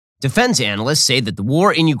Defense analysts say that the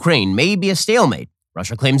war in Ukraine may be a stalemate.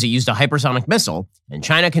 Russia claims it used a hypersonic missile, and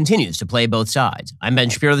China continues to play both sides. I'm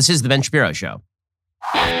Ben Shapiro. This is The Ben Shapiro Show.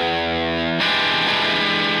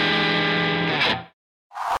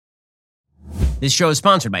 This show is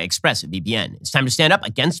sponsored by ExpressVPN. It's time to stand up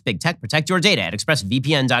against big tech. Protect your data at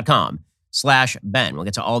expressvpn.com/Ben. We'll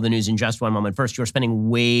get to all the news in just one moment. First, you're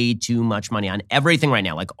spending way too much money on everything right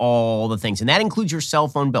now, like all the things, and that includes your cell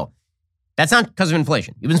phone bill. That's not because of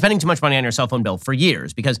inflation. You've been spending too much money on your cell phone bill for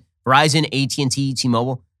years because Verizon, AT&T,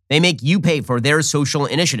 T-Mobile, they make you pay for their social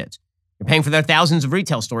initiatives. You're paying for their thousands of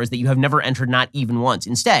retail stores that you have never entered, not even once.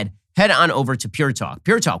 Instead, head on over to Pure Talk.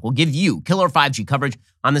 Pure Talk will give you killer 5G coverage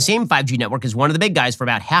on the same 5G network as one of the big guys for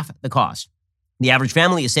about half the cost. The average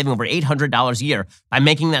family is saving over $800 a year by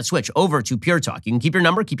making that switch over to Pure Talk. You can keep your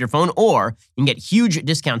number, keep your phone, or you can get huge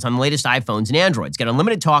discounts on the latest iPhones and Androids. Get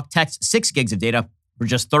unlimited talk, text, 6 gigs of data for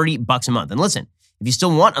just $30 a month. And listen, if you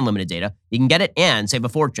still want unlimited data, you can get it and save a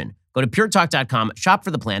fortune. Go to puretalk.com, shop for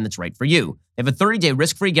the plan that's right for you. They have a 30-day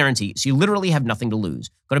risk-free guarantee, so you literally have nothing to lose.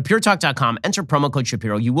 Go to puretalk.com, enter promo code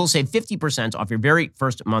Shapiro. You will save 50% off your very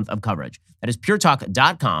first month of coverage. That is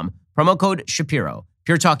puretalk.com, promo code Shapiro.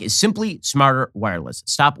 Pure Talk is simply smarter wireless.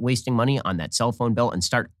 Stop wasting money on that cell phone bill and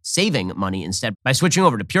start saving money instead by switching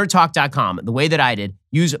over to puretalk.com the way that I did.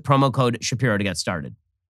 Use promo code Shapiro to get started.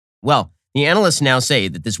 Well, the analysts now say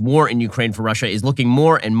that this war in Ukraine for Russia is looking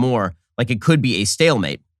more and more like it could be a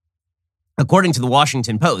stalemate. According to the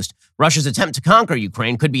Washington Post, Russia's attempt to conquer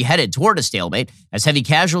Ukraine could be headed toward a stalemate as heavy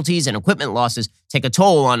casualties and equipment losses take a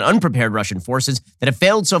toll on unprepared Russian forces that have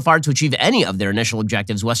failed so far to achieve any of their initial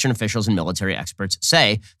objectives, Western officials and military experts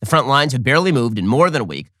say. The front lines have barely moved in more than a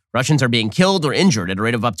week. Russians are being killed or injured at a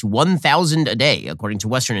rate of up to 1,000 a day, according to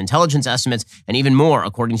Western intelligence estimates, and even more,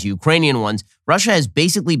 according to Ukrainian ones. Russia has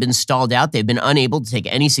basically been stalled out. They've been unable to take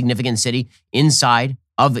any significant city inside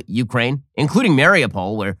of Ukraine, including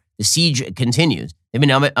Mariupol, where the siege continues. They've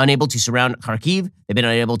been unable to surround Kharkiv. They've been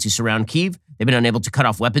unable to surround Kyiv. They've been unable to cut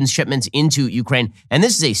off weapons shipments into Ukraine. And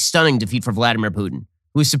this is a stunning defeat for Vladimir Putin,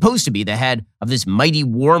 who is supposed to be the head of this mighty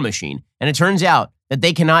war machine. And it turns out that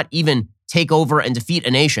they cannot even take over and defeat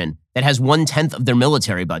a nation that has 1/10 of their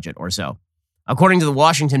military budget or so. According to the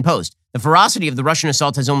Washington Post, the ferocity of the Russian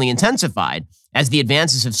assault has only intensified as the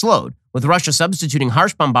advances have slowed, with Russia substituting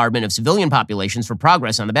harsh bombardment of civilian populations for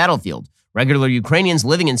progress on the battlefield. Regular Ukrainians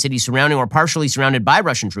living in cities surrounding or partially surrounded by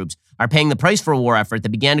Russian troops are paying the price for a war effort that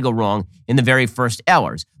began to go wrong in the very first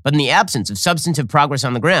hours. But in the absence of substantive progress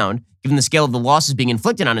on the ground, given the scale of the losses being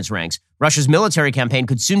inflicted on its ranks, Russia's military campaign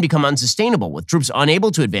could soon become unsustainable, with troops unable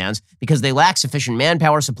to advance because they lack sufficient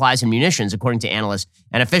manpower, supplies, and munitions, according to analysts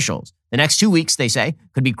and officials. The next 2 weeks, they say,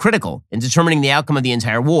 could be critical in determining the outcome of the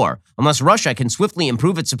entire war. Unless Russia can swiftly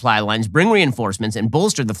improve its supply lines, bring reinforcements, and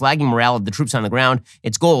bolster the flagging morale of the troops on the ground,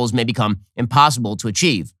 its goals may become impossible to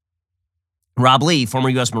achieve. Rob Lee, former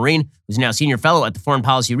U.S. Marine, who's now senior fellow at the Foreign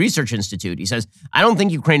Policy Research Institute, he says, I don't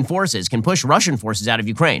think Ukraine forces can push Russian forces out of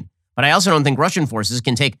Ukraine, but I also don't think Russian forces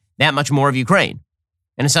can take that much more of Ukraine.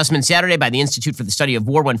 An assessment Saturday by the Institute for the Study of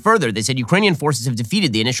War went further. They said Ukrainian forces have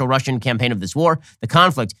defeated the initial Russian campaign of this war. The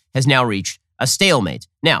conflict has now reached a stalemate.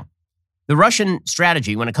 Now, the Russian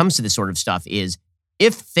strategy when it comes to this sort of stuff is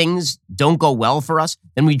if things don't go well for us,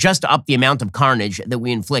 then we just up the amount of carnage that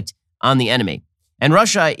we inflict on the enemy. And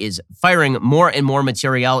Russia is firing more and more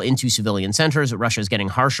materiel into civilian centers. Russia is getting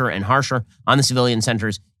harsher and harsher on the civilian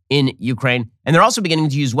centers in Ukraine. And they're also beginning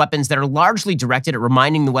to use weapons that are largely directed at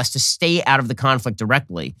reminding the West to stay out of the conflict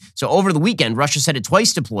directly. So over the weekend, Russia said it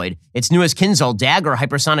twice deployed its newest Kinzhal Dagger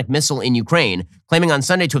hypersonic missile in Ukraine, claiming on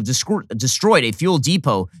Sunday to have destroyed a fuel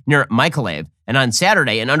depot near Mykolaiv. And on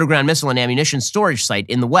Saturday, an underground missile and ammunition storage site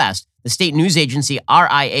in the West. The state news agency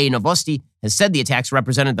RIA Novosti has said the attacks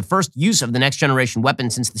represented the first use of the next-generation weapon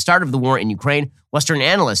since the start of the war in Ukraine. Western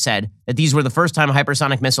analysts said that these were the first time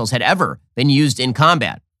hypersonic missiles had ever been used in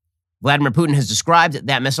combat. Vladimir Putin has described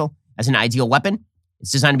that missile as an ideal weapon.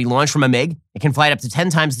 It's designed to be launched from a MiG. It can fly at up to 10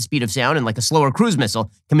 times the speed of sound and, like a slower cruise missile,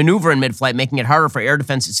 can maneuver in mid-flight, making it harder for air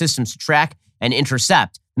defense systems to track and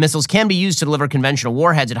intercept. The missiles can be used to deliver conventional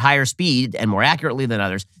warheads at higher speed and more accurately than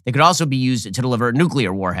others. They could also be used to deliver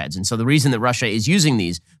nuclear warheads. And so the reason that Russia is using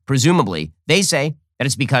these, presumably, they say that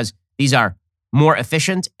it's because these are more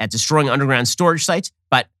efficient at destroying underground storage sites.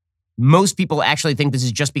 But most people actually think this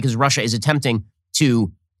is just because Russia is attempting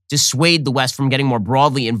to dissuade the West from getting more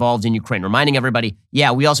broadly involved in Ukraine, reminding everybody,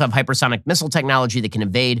 yeah, we also have hypersonic missile technology that can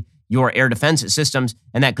evade your air defense systems,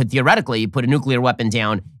 and that could theoretically put a nuclear weapon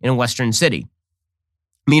down in a Western city.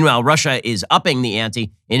 Meanwhile, Russia is upping the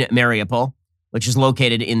ante in Mariupol, which is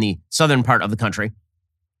located in the southern part of the country.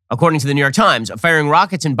 According to the New York Times, firing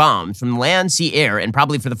rockets and bombs from land, sea, air, and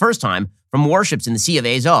probably for the first time from warships in the Sea of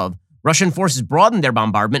Azov, Russian forces broadened their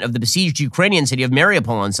bombardment of the besieged Ukrainian city of Mariupol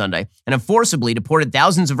on Sunday and have forcibly deported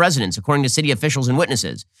thousands of residents, according to city officials and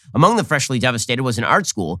witnesses. Among the freshly devastated was an art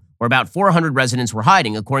school where about 400 residents were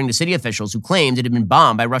hiding, according to city officials who claimed it had been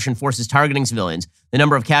bombed by Russian forces targeting civilians. The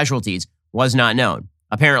number of casualties was not known.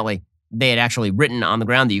 Apparently, they had actually written on the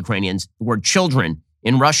ground, the Ukrainians, the word children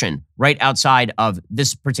in Russian right outside of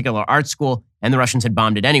this particular art school, and the Russians had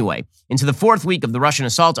bombed it anyway. Into the fourth week of the Russian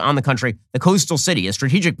assault on the country, the coastal city, a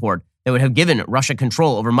strategic port that would have given Russia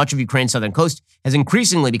control over much of Ukraine's southern coast, has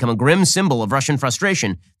increasingly become a grim symbol of Russian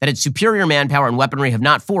frustration that its superior manpower and weaponry have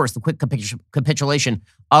not forced the quick capitulation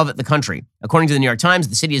of the country. According to the New York Times,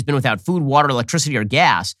 the city has been without food, water, electricity, or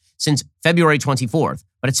gas since February 24th.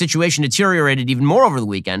 But its situation deteriorated even more over the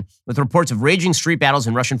weekend, with reports of raging street battles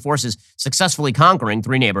and Russian forces successfully conquering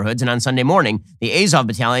 3 neighborhoods. And on Sunday morning, the Azov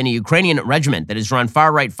Battalion, a Ukrainian regiment that has drawn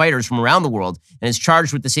far-right fighters from around the world and is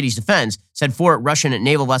charged with the city's defense, said 4 Russian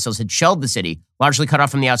naval vessels had shelled the city, largely cut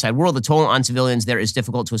off from the outside world. The toll on civilians there is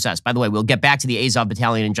difficult to assess. By the way, we'll get back to the Azov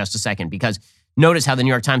Battalion in just a second, because notice how the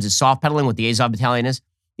New York Times is soft-pedaling what the Azov Battalion is.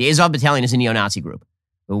 The Azov Battalion is a neo-Nazi group.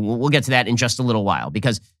 We'll get to that in just a little while,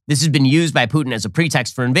 because this has been used by Putin as a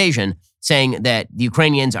pretext for invasion, saying that the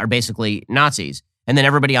Ukrainians are basically Nazis. And then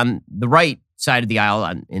everybody on the right side of the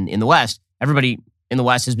aisle in the West, everybody in the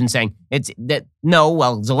West has been saying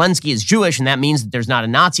Zelensky is Jewish, and that means that there's not a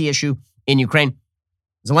Nazi issue in Ukraine.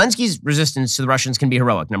 Zelensky's resistance to the Russians can be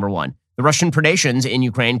heroic, number one. The Russian predations in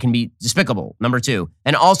Ukraine can be despicable, number two.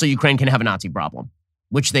 And also Ukraine can have a Nazi problem,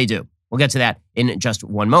 which they do. We'll get to that in just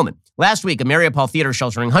one moment. Last week, a Mariupol theater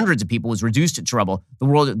sheltering hundreds of people was reduced to rubble. The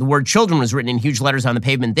word children was written in huge letters on the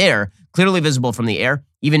pavement there, clearly visible from the air.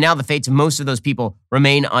 Even now, the fates of most of those people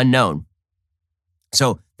remain unknown.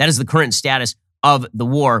 So that is the current status of the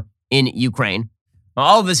war in Ukraine. Now,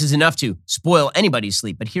 all of this is enough to spoil anybody's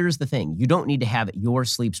sleep. But here's the thing. You don't need to have your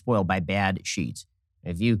sleep spoiled by bad sheets.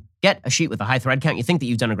 If you get a sheet with a high thread count, you think that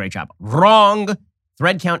you've done a great job. Wrong.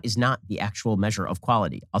 Thread count is not the actual measure of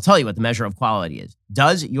quality. I'll tell you what the measure of quality is.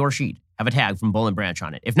 Does your sheet have a tag from Boll & Branch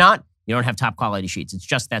on it? If not, you don't have top quality sheets. It's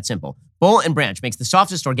just that simple. Boll & Branch makes the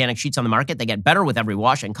softest organic sheets on the market. They get better with every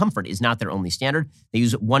wash, and comfort is not their only standard. They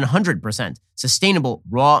use 100% sustainable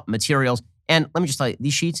raw materials. And let me just tell you,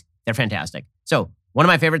 these sheets, they're fantastic. So one of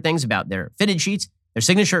my favorite things about their fitted sheets, their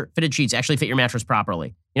signature fitted sheets actually fit your mattress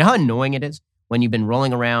properly. You know how annoying it is when you've been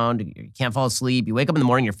rolling around, you can't fall asleep, you wake up in the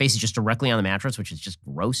morning, your face is just directly on the mattress, which is just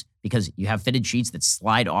gross because you have fitted sheets that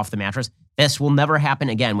slide off the mattress. This will never happen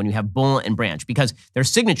again when you have Boll & Branch, because their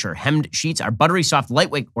signature hemmed sheets are buttery soft,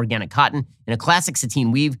 lightweight organic cotton in a classic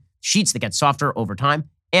sateen weave, sheets that get softer over time.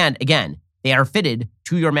 And again, they are fitted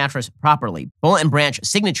to your mattress properly. Boll & Branch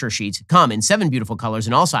signature sheets come in 7 beautiful colors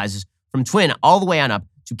in all sizes, from twin all the way on up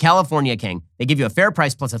to California King. They give you a fair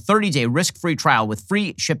price plus a 30-day risk-free trial with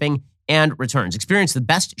free shipping and returns. Experience the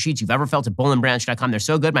best sheets you've ever felt at bollandbranch.com. They're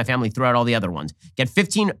so good, my family threw out all the other ones. Get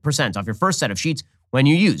 15% off your first set of sheets when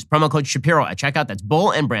you use promo code Shapiro at checkout. That's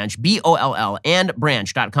Boll & Branch, BOLL, and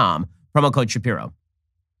branch.com, promo code Shapiro.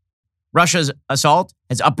 Russia's assault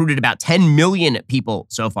has uprooted about 10 million people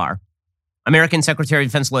so far. American Secretary of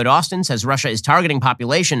Defense Lloyd Austin says Russia is targeting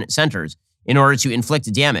population centers in order to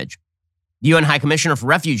inflict damage. The UN High Commissioner for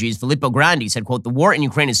Refugees, Filippo Grandi, said, quote, "The war in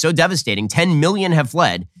Ukraine is so devastating, 10 million have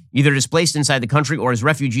fled, either displaced inside the country or as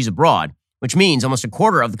refugees abroad, which means almost a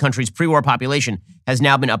quarter of the country's pre-war population has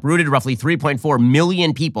now been uprooted. Roughly 3.4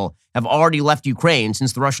 million people have already left Ukraine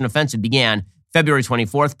since the Russian offensive began February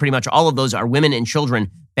 24th. Pretty much all of those are women and children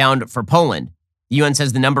bound for Poland. The UN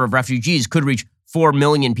says the number of refugees could reach 4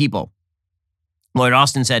 million people. Lloyd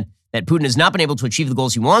Austin said that Putin has not been able to achieve the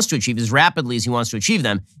goals he wants to achieve as rapidly as he wants to achieve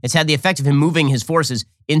them. It's had the effect of him moving his forces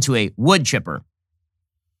into a wood chipper.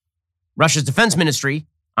 Russia's defense ministry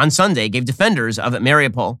on Sunday gave defenders of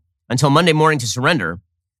Mariupol until Monday morning to surrender.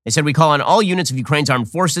 They said, "We call on all units of Ukraine's armed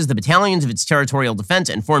forces, the battalions of its territorial defense,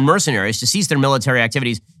 and foreign mercenaries to cease their military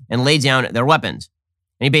activities and lay down their weapons."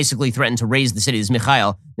 And he basically threatened to raise the city. This is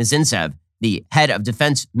Mikhail Nizintsev, the head of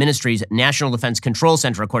Defense Ministry's National Defense Control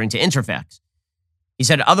Center, according to Interfax. He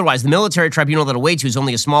said, "Otherwise, the military tribunal that awaits you is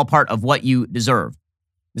only a small part of what you deserve."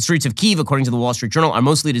 The streets of Kyiv, according to the Wall Street Journal, are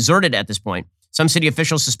mostly deserted at this point. Some city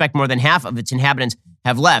officials suspect more than half of its inhabitants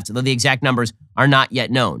have left, though the exact numbers are not yet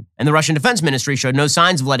known. And the Russian Defense Ministry showed no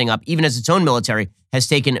signs of letting up, even as its own military has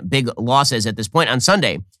taken big losses at this point. On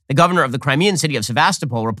Sunday, the governor of the Crimean city of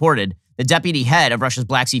Sevastopol reported the deputy head of Russia's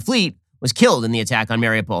Black Sea Fleet was killed in the attack on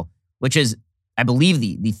Mariupol, which is, I believe,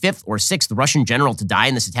 the 5th or 6th Russian general to die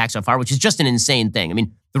in this attack so far, which is just an insane thing. I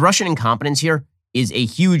mean, the Russian incompetence here is a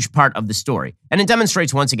huge part of the story. And it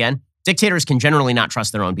demonstrates, once again, dictators can generally not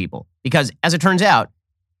trust their own people. Because as it turns out,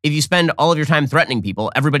 if you spend all of your time threatening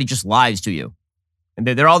people, everybody just lies to you. And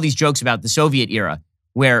there are all these jokes about the Soviet era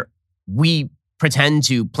where we pretend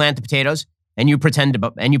to plant the potatoes and you pretend to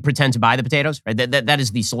buy the potatoes. Right? That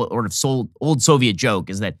is the sort of old Soviet joke,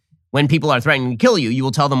 is that when people are threatening to kill you, you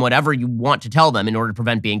will tell them whatever you want to tell them in order to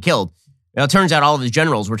prevent being killed. Now, it turns out all of his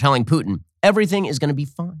generals were telling Putin, everything is going to be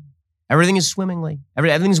fine. Everything is swimmingly.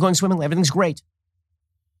 Everything's going swimmingly. Everything's great.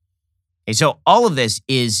 Okay, so all of this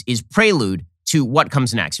is prelude to what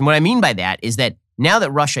comes next. And what I mean by that is that now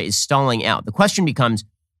that Russia is stalling out, the question becomes,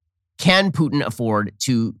 can Putin afford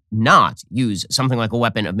to not use something like a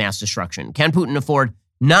weapon of mass destruction? Can Putin afford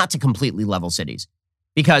not to completely level cities?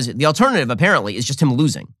 Because the alternative, apparently, is just him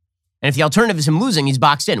losing. And if the alternative is him losing, he's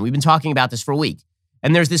boxed in. We've been talking about this for a week.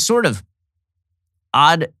 And there's this sort of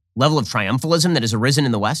odd level of triumphalism that has arisen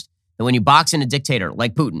in the West, that when you box in a dictator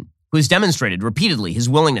like Putin, who has demonstrated repeatedly his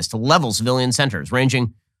willingness to level civilian centers,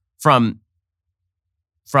 ranging from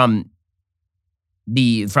Grozny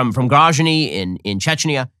in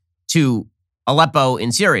Chechnya to Aleppo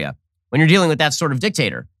in Syria, when you're dealing with that sort of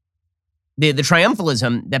dictator, the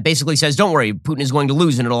triumphalism that basically says, don't worry, Putin is going to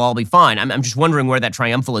lose and it'll all be fine. I'm just wondering where that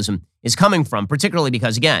triumphalism is coming from, particularly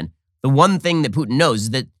because, again, the one thing that Putin knows is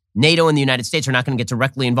that NATO and the United States are not going to get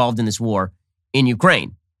directly involved in this war in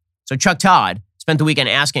Ukraine. So Chuck Todd spent the weekend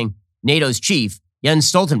asking NATO's chief,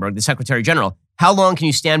 Jens Stoltenberg, the Secretary General, how long can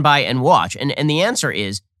you stand by and watch? And the answer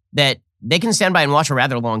is that they can stand by and watch a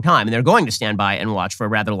rather long time, and they're going to stand by and watch for a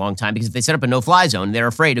rather long time, because if they set up a no-fly zone, they're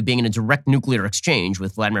afraid of being in a direct nuclear exchange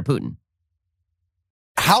with Vladimir Putin.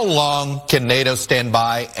 How long can NATO stand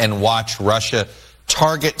by and watch Russia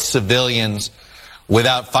target civilians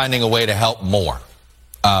without finding a way to help more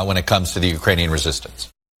when it comes to the Ukrainian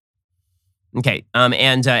resistance? Okay,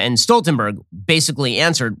 and Stoltenberg basically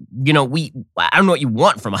answered, I don't know what you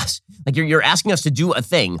want from us. Like, you're asking us to do a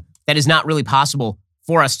thing that is not really possible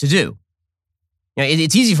for us to do.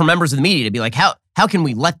 It's easy for members of the media to be like, how can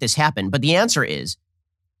we let this happen? But the answer is,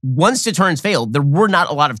 once deterrence failed, there were not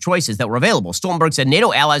a lot of choices that were available. Stoltenberg said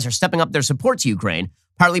NATO allies are stepping up their support to Ukraine,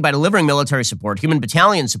 partly by delivering military support, human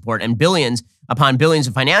battalion support, and billions upon billions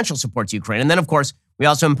of financial support to Ukraine. And then, of course, we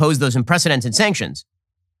also imposed those unprecedented sanctions.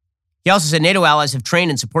 He also said NATO allies have trained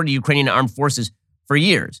and supported Ukrainian armed forces for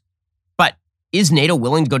years. But is NATO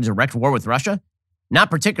willing to go to direct war with Russia? Not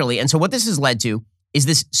particularly. And so what this has led to is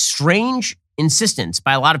this strange insistence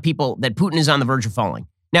by a lot of people that Putin is on the verge of falling.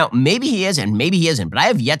 Now, maybe he is and maybe he isn't, but I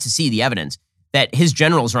have yet to see the evidence that his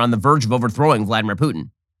generals are on the verge of overthrowing Vladimir Putin.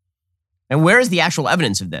 And where is the actual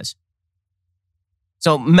evidence of this?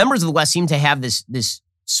 So members of the West seem to have this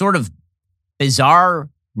sort of bizarre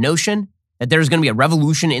notion that there's going to be a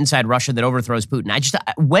revolution inside Russia that overthrows Putin.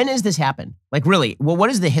 When has this happened? Like, really, well, what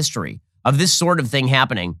is the history of this sort of thing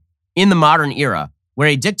happening in the modern era, where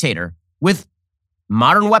a dictator with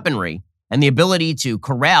modern weaponry and the ability to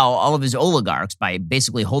corral all of his oligarchs by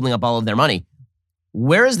basically holding up all of their money,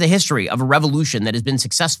 where is the history of a revolution that has been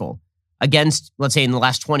successful against, let's say in the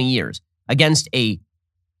last 20 years, against a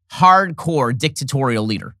hardcore dictatorial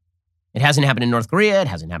leader? It hasn't happened in North Korea. It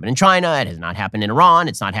hasn't happened in China. It has not happened in Iran.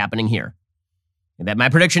 It's not happening here. And that my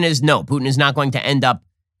prediction is no, Putin is not going to end up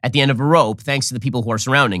at the end of a rope thanks to the people who are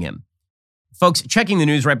surrounding him. Folks, checking the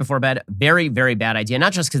news right before bed, very, very bad idea.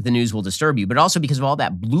 Not just because the news will disturb you, but also because of all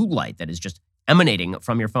that blue light that is just emanating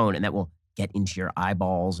from your phone, and that will get into your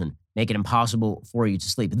eyeballs and make it impossible for you to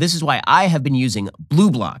sleep. This is why I have been using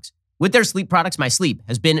Blue Blocks. With their sleep products, my sleep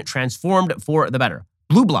has been transformed for the better.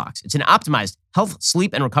 Blue Blocks, it's an optimized health,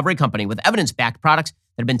 sleep, and recovery company with evidence-backed products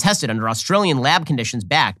that have been tested under Australian lab conditions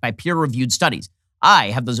backed by peer-reviewed studies.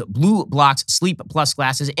 I have those Blue Blocks Sleep Plus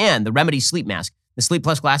glasses and the Remedy Sleep Mask. The Sleep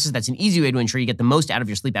Plus glasses, that's an easy way to ensure you get the most out of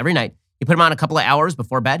your sleep every night. You put them on a couple of hours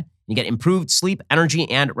before bed, and you get improved sleep, energy,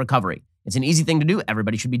 and recovery. It's an easy thing to do.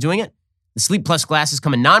 Everybody should be doing it. The Sleep Plus glasses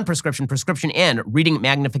come in non-prescription, prescription, and reading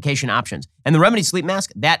magnification options. And the Remedy Sleep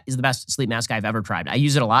Mask, that is the best sleep mask I've ever tried. I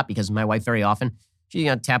use it a lot because my wife very often, she's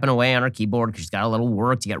tapping away on her keyboard because she's got a little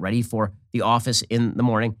work to get ready for the office in the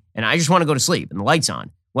morning. And I just want to go to sleep and the light's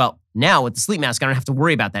on. Well, now with the sleep mask, I don't have to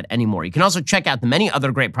worry about that anymore. You can also check out the many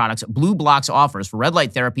other great products Blue Blocks offers for red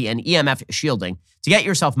light therapy and EMF shielding. To get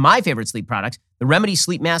yourself my favorite sleep products, the Remedy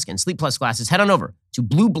Sleep Mask and Sleep Plus glasses, head on over to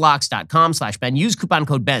blueblocks.com/Ben. Use coupon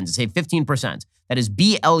code Ben to save 15%. That is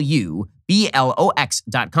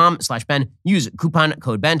BLUBLOX.com/Ben. Use coupon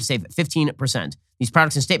code Ben to save 15%. These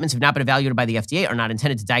products and statements have not been evaluated by the FDA, are not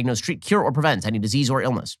intended to diagnose, treat, cure, or prevent any disease or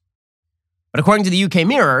illness. But according to the UK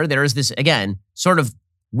Mirror, there is this, again, sort of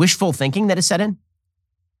wishful thinking that is set in.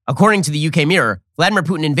 According to the UK Mirror, Vladimir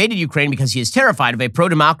Putin invaded Ukraine because he is terrified of a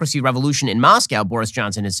pro-democracy revolution in Moscow, Boris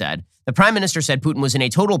Johnson has said. The prime minister said Putin was in a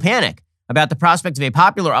total panic about the prospect of a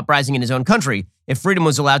popular uprising in his own country if freedom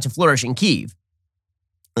was allowed to flourish in Kyiv.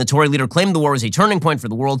 The Tory leader claimed the war was a turning point for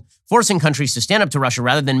the world, forcing countries to stand up to Russia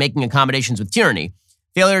rather than making accommodations with tyranny.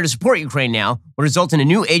 Failure to support Ukraine now would result in a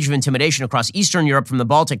new age of intimidation across Eastern Europe from the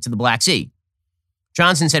Baltic to the Black Sea.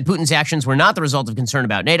 Johnson said Putin's actions were not the result of concern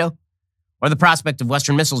about NATO or the prospect of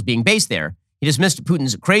Western missiles being based there. He dismissed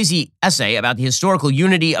Putin's crazy essay about the historical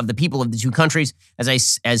unity of the people of the two countries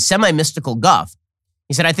as semi-mystical guff.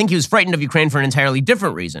 He said, I think he was frightened of Ukraine for an entirely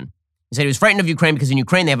different reason. He said he was frightened of Ukraine because in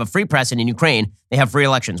Ukraine they have a free press and in Ukraine they have free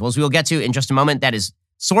elections. Well, as we will get to in just a moment, that is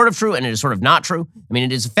sort of true and it is sort of not true. I mean,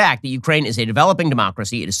 it is a fact that Ukraine is a developing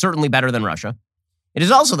democracy. It is certainly better than Russia. It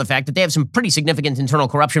is also the fact that they have some pretty significant internal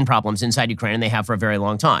corruption problems inside Ukraine, and they have for a very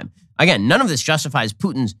long time. Again, none of this justifies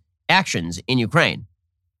Putin's actions in Ukraine.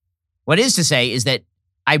 What is to say is that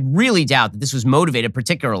I really doubt that this was motivated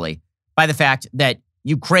particularly by the fact that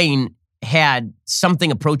Ukraine had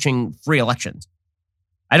something approaching free elections.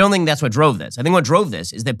 I don't think that's what drove this. I think what drove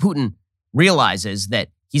this is that Putin realizes that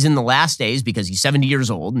he's in the last days because he's 70 years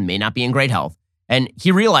old and may not be in great health. And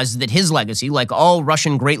he realizes that his legacy, like all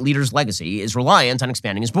Russian great leaders' legacy, is reliant on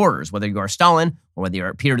expanding his borders, whether you are Stalin or whether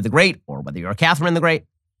you're Peter the Great or whether you're Catherine the Great.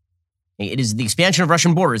 It is the expansion of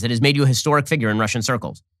Russian borders that has made you a historic figure in Russian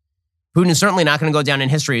circles. Putin is certainly not going to go down in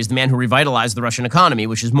history as the man who revitalized the Russian economy,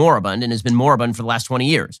 which is moribund and has been moribund for the last 20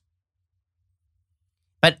 years.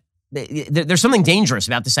 But there's something dangerous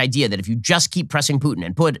about this idea that if you just keep pressing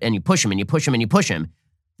Putin and you push him and you push him and you push him,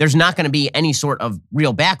 there's not going to be any sort of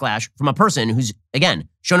real backlash from a person who's, again,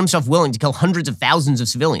 shown himself willing to kill hundreds of thousands of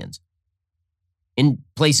civilians in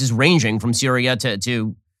places ranging from Syria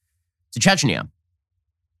to Chechnya.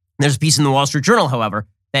 There's a piece in the Wall Street Journal, however,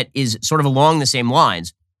 that is sort of along the same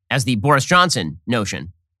lines as the Boris Johnson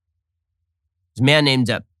notion. There's a man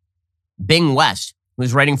named Bing West,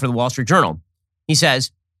 who's writing for the Wall Street Journal. He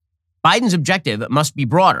says, Biden's objective must be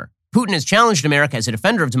broader. Putin has challenged America as a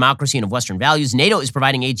defender of democracy and of Western values. NATO is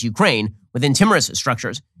providing aid to Ukraine within timorous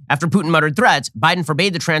structures. After Putin muttered threats, Biden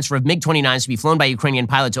forbade the transfer of MiG-29s to be flown by Ukrainian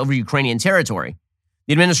pilots over Ukrainian territory.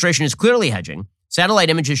 The administration is clearly hedging. Satellite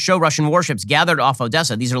images show Russian warships gathered off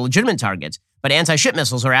Odessa. These are legitimate targets, but anti-ship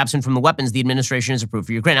missiles are absent from the weapons the administration has approved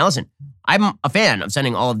for Ukraine. Now listen, I'm a fan of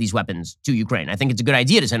sending all of these weapons to Ukraine. I think it's a good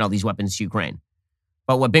idea to send all these weapons to Ukraine.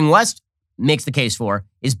 But what Bing West makes the case for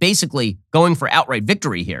is basically going for outright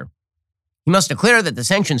victory here. He must declare that the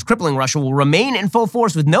sanctions crippling Russia will remain in full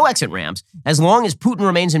force with no exit ramps as long as Putin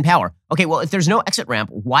remains in power. Okay, well, if there's no exit ramp,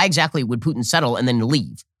 why exactly would Putin settle and then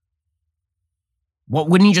leave? Well,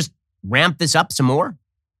 wouldn't he just ramp this up some more?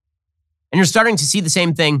 And you're starting to see the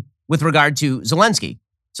same thing with regard to Zelensky.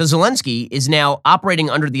 So Zelensky is now operating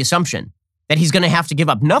under the assumption that he's going to have to give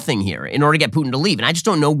up nothing here in order to get Putin to leave. And I just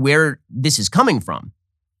don't know where this is coming from.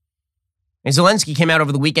 And Zelensky came out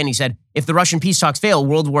over the weekend. He said, if the Russian peace talks fail,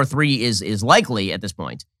 World War III is likely at this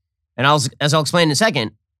point. And as I'll explain in a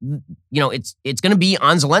second, it's going to be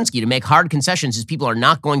on Zelensky to make hard concessions his people are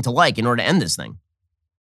not going to like in order to end this thing.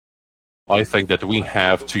 I think that we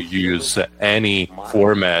have to use any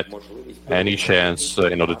format, any chance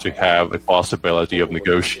in order to have a possibility of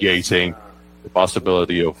negotiating, the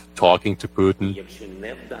possibility of talking to Putin.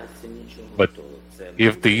 But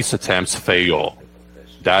if these attempts fail,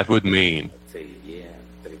 that would mean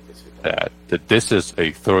that this is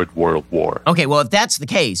a third world war. Okay, well, if that's the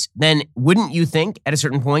case, then wouldn't you think at a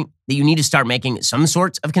certain point that you need to start making some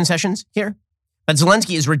sorts of concessions here? But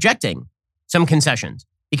Zelensky is rejecting some concessions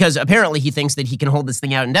because apparently he thinks that he can hold this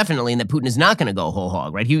thing out indefinitely and that Putin is not going to go whole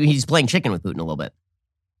hog, right? He's playing chicken with Putin a little bit.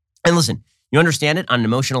 And listen, you understand it on an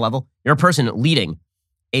emotional level. You're a person leading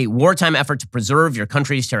a wartime effort to preserve your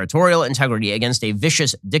country's territorial integrity against a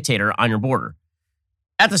vicious dictator on your border.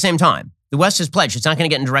 At the same time, the West has pledged it's not going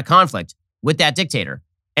to get in direct conflict with that dictator.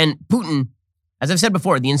 And Putin, as I've said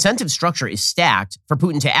before, the incentive structure is stacked for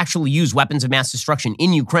Putin to actually use weapons of mass destruction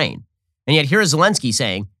in Ukraine. And yet here is Zelensky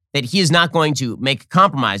saying that he is not going to make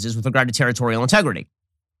compromises with regard to territorial integrity.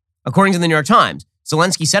 According to the New York Times,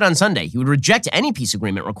 Zelensky said on Sunday he would reject any peace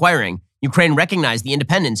agreement requiring Ukraine recognize the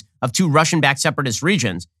independence of two Russian-backed separatist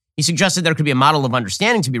regions. He suggested there could be a model of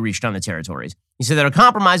understanding to be reached on the territories. He said there are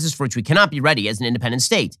compromises for which we cannot be ready as an independent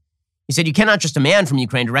state. He said you cannot just demand from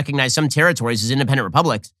Ukraine to recognize some territories as independent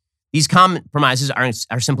republics. These compromises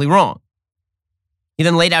are simply wrong. He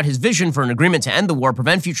then laid out his vision for an agreement to end the war,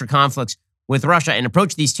 prevent future conflicts with Russia, and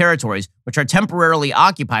approach these territories, which are temporarily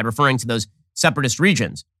occupied, referring to those separatist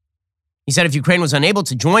regions. He said if Ukraine was unable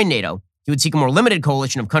to join NATO, he would seek a more limited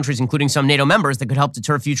coalition of countries, including some NATO members, that could help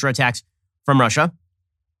deter future attacks from Russia.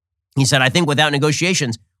 He said, I think without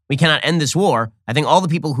negotiations, we cannot end this war. I think all the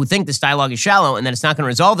people who think this dialogue is shallow and that it's not going to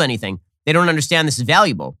resolve anything, they don't understand this is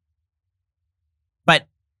valuable. But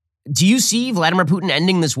do you see Vladimir Putin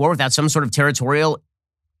ending this war without some sort of territorial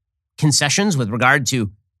concessions with regard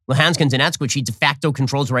to Luhansk and Donetsk, which he de facto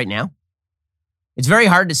controls right now? It's very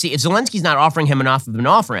hard to see. If Zelensky's not offering him enough of an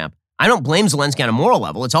off-ramp, I don't blame Zelensky on a moral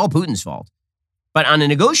level. It's all Putin's fault. But on a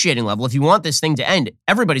negotiating level, if you want this thing to end,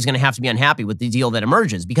 everybody's going to have to be unhappy with the deal that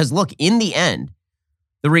emerges. Because look, in the end,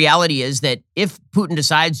 the reality is that if Putin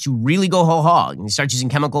decides to really go whole hog and he starts using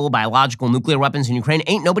chemical, biological, nuclear weapons in Ukraine,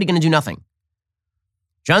 ain't nobody going to do nothing.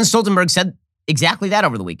 John Stoltenberg said exactly that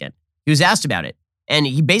over the weekend. He was asked about it. And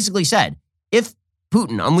he basically said, if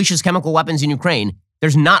Putin unleashes chemical weapons in Ukraine,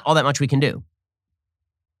 there's not all that much we can do.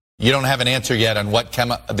 You don't have an answer yet on what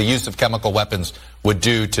the use of chemical weapons would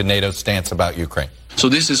do to NATO's stance about Ukraine. So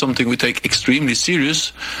this is something we take extremely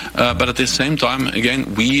serious, but at the same time,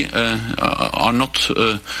 again, we are not,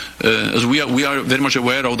 as we are very much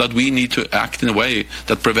aware of that we need to act in a way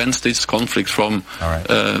that prevents this conflict from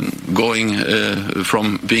going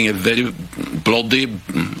from being a very bloody,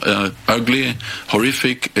 ugly,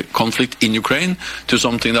 horrific conflict in Ukraine to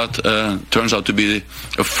something that turns out to be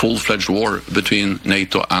a full-fledged war between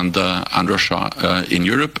NATO and Russia in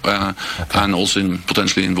Europe, and also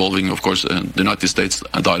potentially involving, of course, the United States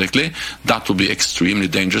directly. That will be extremely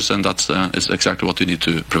dangerous, and that's is exactly what we need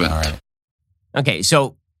to prevent. Right. Okay,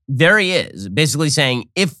 so there he is, basically saying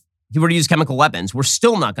if he were to use chemical weapons, we're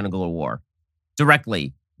still not going to go to war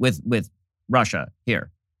directly with Russia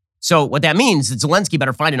here. So what that means is Zelensky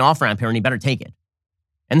better find an off-ramp here and he better take it.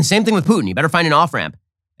 And the same thing with Putin. He better find an off-ramp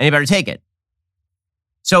and he better take it.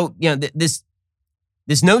 So, you know,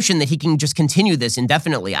 this notion that he can just continue this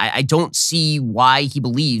indefinitely, I don't see why he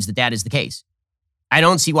believes that that is the case. I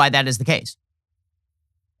don't see why that is the case.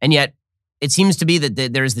 And yet, it seems to be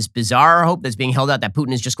that there is this bizarre hope that's being held out that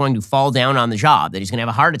Putin is just going to fall down on the job, that he's going to have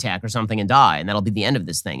a heart attack or something and die, and that'll be the end of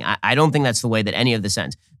this thing. I don't think that's the way that any of this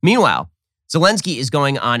ends. Meanwhile, Zelensky is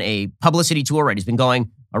going on a publicity tour, right? He's been going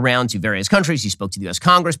around to various countries. He spoke to the U.S.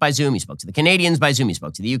 Congress by Zoom. He spoke to the Canadians by Zoom. He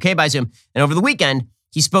spoke to the UK by Zoom. And over the weekend,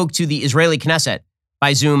 he spoke to the Israeli Knesset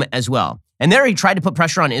by Zoom as well. And there he tried to put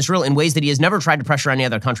pressure on Israel in ways that he has never tried to pressure any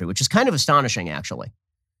other country, which is kind of astonishing, actually.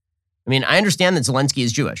 I mean, I understand that Zelensky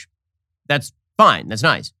is Jewish. That's fine. That's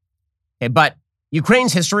nice. Okay, but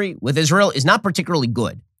Ukraine's history with Israel is not particularly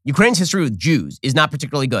good. Ukraine's history with Jews is not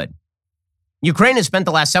particularly good. Ukraine has spent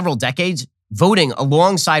the last several decades voting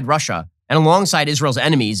alongside Russia and alongside Israel's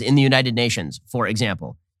enemies in the United Nations, for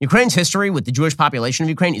example. Ukraine's history with the Jewish population of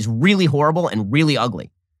Ukraine is really horrible and really ugly.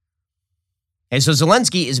 And so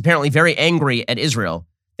Zelensky is apparently very angry at Israel,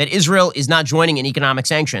 that Israel is not joining in economic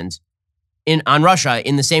sanctions on Russia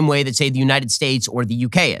in the same way that, say, the United States or the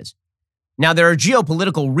UK is. Now, there are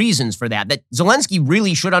geopolitical reasons for that Zelensky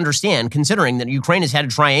really should understand, considering that Ukraine has had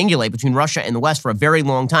to triangulate between Russia and the West for a very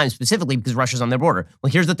long time, specifically because Russia's on their border.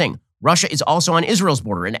 Well, here's the thing. Russia is also on Israel's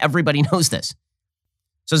border, and everybody knows this.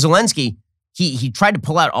 So Zelensky, he tried to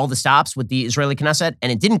pull out all the stops with the Israeli Knesset,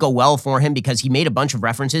 and it didn't go well for him because he made a bunch of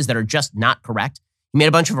references that are just not correct. He made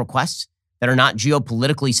a bunch of requests that are not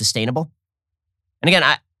geopolitically sustainable. And again,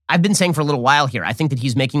 I've been saying for a little while here, I think that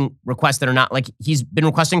he's making requests that are not, like, he's been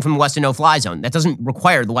requesting from the West a no-fly zone. That doesn't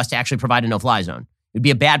require the West to actually provide a no-fly zone. It would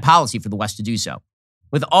be a bad policy for the West to do so.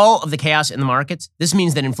 With all of the chaos in the markets, this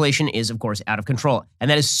means that inflation is, of course, out of control.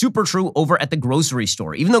 And that is super true over at the grocery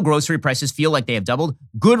store. Even though grocery prices feel like they have doubled,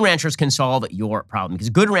 Good Ranchers can solve your problem. Because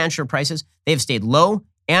Good Rancher prices, they have stayed low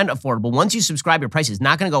and affordable. Once you subscribe, your price is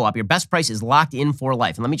not going to go up. Your best price is locked in for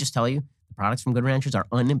life. And let me just tell you, the products from Good Ranchers are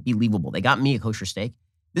unbelievable. They got me a kosher steak.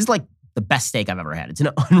 This is like the best steak I've ever had. It's an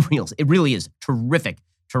unreal, it really is terrific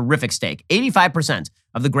steak. 85%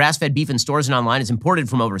 of the grass-fed beef in stores and online is imported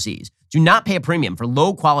from overseas. Do not pay a premium for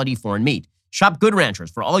low-quality foreign meat. Shop Good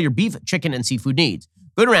Ranchers for all your beef, chicken, and seafood needs.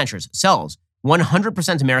 Good Ranchers sells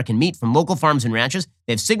 100% American meat from local farms and ranches.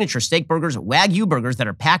 They have signature steak burgers, Wagyu burgers that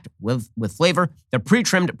are packed with flavor. Their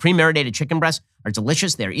pre-trimmed, pre-marinated chicken breasts are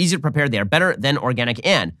delicious. They are easy to prepare. They are better than organic.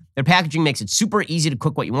 And their packaging makes it super easy to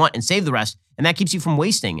cook what you want and save the rest. And that keeps you from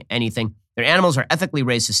wasting anything. Their animals are ethically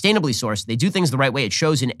raised, sustainably sourced. They do things the right way. It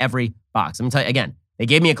shows in every box. Let me tell you again, they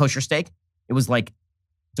gave me a kosher steak. It was like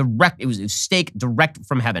direct. It was steak direct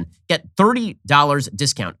from heaven. Get $30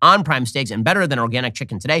 discount on Prime Steaks and better than organic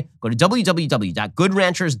chicken today. Go to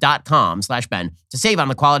www.goodranchers.com/Ben to save on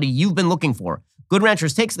the quality you've been looking for. Good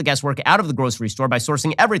Ranchers takes the guesswork out of the grocery store by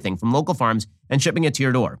sourcing everything from local farms and shipping it to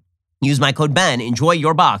your door. Use my code Ben. Enjoy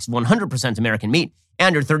your box of 100% American meat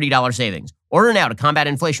and your $30 savings. Order now to combat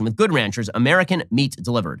inflation with Good Ranchers American meat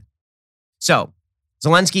delivered. So,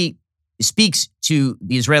 Zelensky speaks to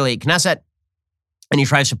the Israeli Knesset, and he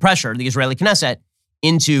tries to pressure the Israeli Knesset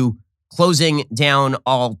into closing down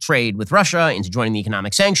all trade with Russia, into joining the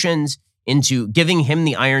economic sanctions, into giving him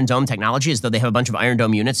the Iron Dome technology, as though they have a bunch of Iron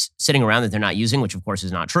Dome units sitting around that they're not using, which of course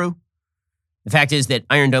is not true. The fact is that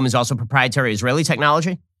Iron Dome is also proprietary Israeli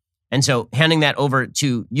technology. And so handing that over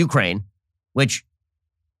to Ukraine, which,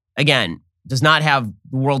 again, does not have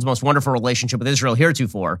the world's most wonderful relationship with Israel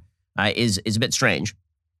heretofore, is a bit strange.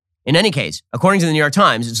 In any case, according to the New York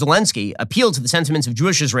Times, Zelensky appealed to the sentiments of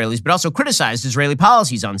Jewish Israelis, but also criticized Israeli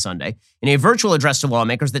policies on Sunday in a virtual address to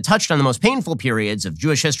lawmakers that touched on the most painful periods of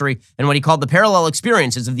Jewish history and what he called the parallel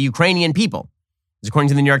experiences of the Ukrainian people. As according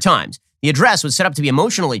to the New York Times, the address was set up to be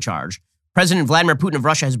emotionally charged. President Vladimir Putin of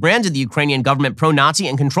Russia has branded the Ukrainian government pro-Nazi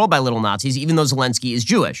and controlled by little Nazis, even though Zelensky is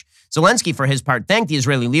Jewish. Zelensky, for his part, thanked the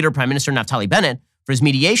Israeli leader, Prime Minister Naftali Bennett, for his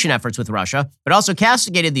mediation efforts with Russia, but also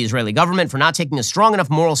castigated the Israeli government for not taking a strong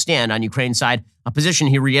enough moral stand on Ukraine's side, a position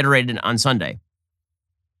he reiterated on Sunday.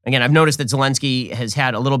 Again, I've noticed that Zelensky has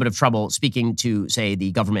had a little bit of trouble speaking to, say,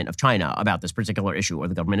 the government of China about this particular issue, or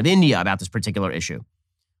the government of India about this particular issue.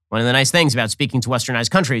 One of the nice things about speaking to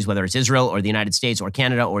westernized countries, whether it's Israel or the United States or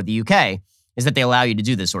Canada or the UK, is that they allow you to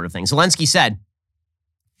do this sort of thing. Zelensky said,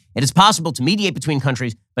 "It is possible to mediate between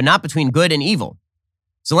countries, but not between good and evil."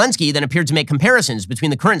 Zelensky then appeared to make comparisons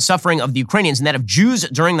between the current suffering of the Ukrainians and that of Jews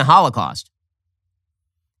during the Holocaust.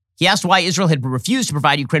 He asked why Israel had refused to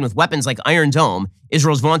provide Ukraine with weapons like Iron Dome,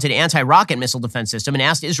 Israel's vaunted anti-rocket missile defense system, and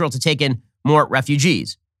asked Israel to take in more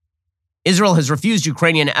refugees. Israel has refused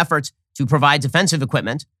Ukrainian efforts to provide defensive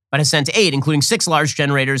equipment, but has sent aid, including 6 large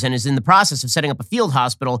generators, and is in the process of setting up a field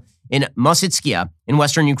hospital in Mosytskia in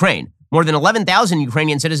western Ukraine. More than 11,000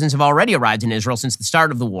 Ukrainian citizens have already arrived in Israel since the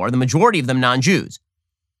start of the war, the majority of them non-Jews.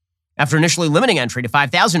 After initially limiting entry to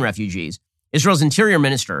 5,000 refugees, Israel's Interior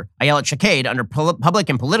Minister, Ayelet Shaked, under public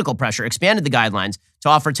and political pressure, expanded the guidelines to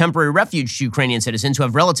offer temporary refuge to Ukrainian citizens who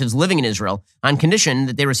have relatives living in Israel on condition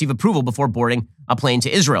that they receive approval before boarding a plane to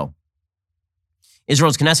Israel.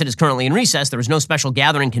 Israel's Knesset is currently in recess. There was no special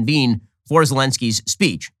gathering convened for Zelensky's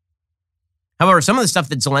speech. However, some of the stuff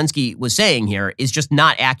that Zelensky was saying here is just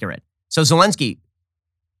not accurate. So Zelensky,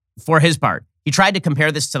 for his part, he tried to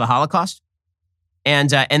compare this to the Holocaust.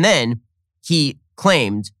 And then he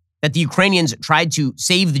claimed that the Ukrainians tried to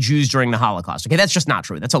save the Jews during the Holocaust. Okay, that's just not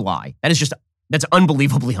true. That's a lie. That's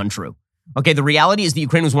unbelievably untrue. Okay, the reality is that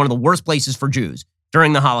Ukraine was one of the worst places for Jews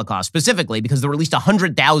during the Holocaust, specifically because there were at least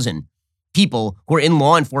 100,000 people who were in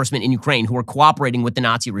law enforcement in Ukraine who were cooperating with the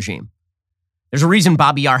Nazi regime. There's a reason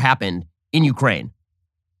Babi Yar happened in Ukraine.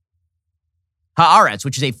 Haaretz,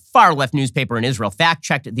 which is a far-left newspaper in Israel,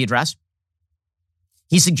 fact-checked the address.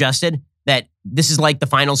 He suggested that this is like the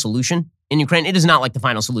final solution in Ukraine. It is not like the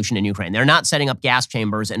final solution in Ukraine. They're not setting up gas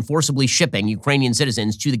chambers and forcibly shipping Ukrainian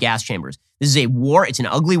citizens to the gas chambers. This is a war. It's an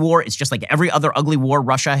ugly war. It's just like every other ugly war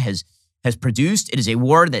Russia has produced. It is a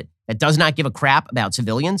war that does not give a crap about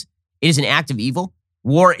civilians. It is an act of evil.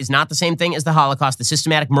 War is not the same thing as the Holocaust, the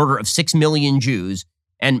systematic murder of 6 million Jews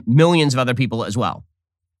and millions of other people as well.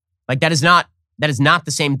 Like that is not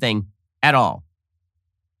the same thing at all.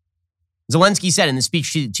 Zelensky said in the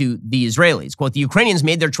speech to the Israelis, quote, "The Ukrainians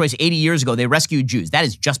made their choice 80 years ago. They rescued Jews." That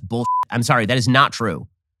is just bullshit. I'm sorry, that is not true.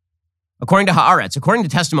 According to Haaretz, according to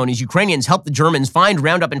testimonies, Ukrainians helped the Germans find,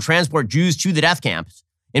 round up, and transport Jews to the death camps.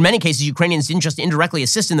 In many cases, Ukrainians didn't just indirectly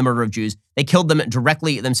assist in the murder of Jews, they killed them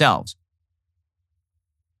directly themselves.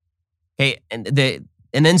 Okay, and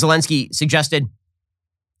then Zelensky suggested,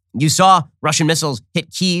 you saw Russian missiles hit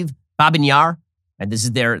Kyiv, Babin Yar, and this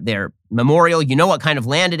is their memorial. You know what kind of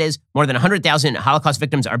land it is. More than 100,000 Holocaust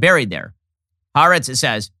victims are buried there. Haaretz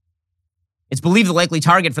says, it's believed the likely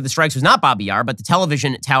target for the strikes was not Babi Yar, but the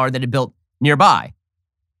television tower that had built nearby.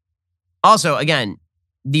 Also, again,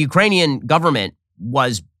 the Ukrainian government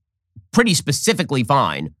was pretty specifically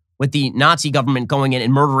fine with the Nazi government going in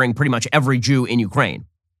and murdering pretty much every Jew in Ukraine.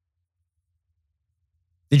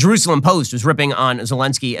 The Jerusalem Post was ripping on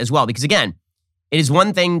Zelensky as well, because again, it is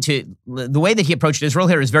one thing the way that he approached Israel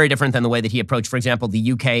here is very different than the way that he approached, for example,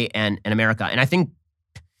 the UK and America. And I think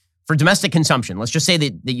for domestic consumption, let's just say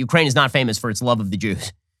that Ukraine is not famous for its love of the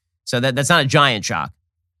Jews. So that's not a giant shock.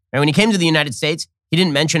 And when he came to the United States, he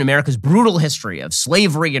didn't mention America's brutal history of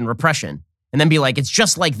slavery and repression and then be like, it's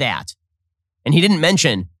just like that. And he didn't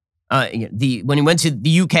mention when he went to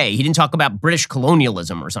the UK, he didn't talk about British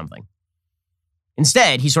colonialism or something.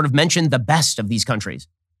 Instead, he sort of mentioned the best of these countries.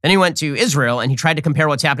 Then he went to Israel and he tried to compare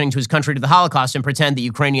what's happening to his country to the Holocaust and pretend the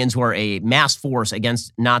Ukrainians were a mass force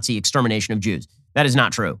against Nazi extermination of Jews. That is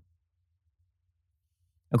not true.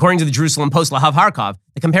 According to the Jerusalem Post, Lahav Harkov,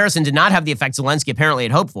 the comparison did not have the effect Zelensky apparently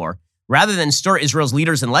had hoped for. Rather than stir Israel's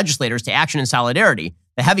leaders and legislators to action and solidarity,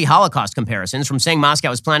 the heavy Holocaust comparisons, from saying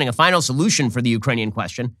Moscow is planning a final solution for the Ukrainian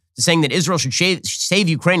question to saying that Israel should save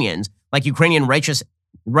Ukrainians like Ukrainian righteous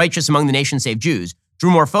among the nations save Jews,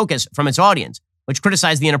 drew more focus from its audience, which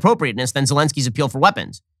criticized the inappropriateness than Zelensky's appeal for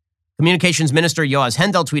weapons. Communications Minister Yoaz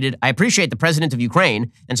Hendel tweeted, "I appreciate the president of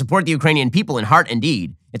Ukraine and support the Ukrainian people in heart and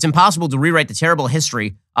deed. It's impossible to rewrite the terrible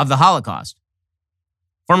history of the Holocaust."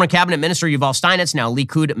 Former cabinet minister Yuval Steinitz, now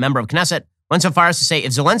Likud member of Knesset, went so far as to say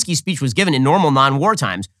if Zelensky's speech was given in normal non-war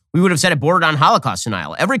times, we would have said it bordered on Holocaust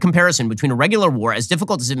denial. Every comparison between a regular war, as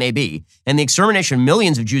difficult as it may be, and the extermination of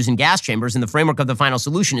millions of Jews in gas chambers in the framework of the final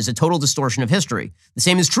solution is a total distortion of history. The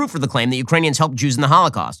same is true for the claim that Ukrainians helped Jews in the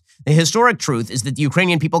Holocaust. The historic truth is that the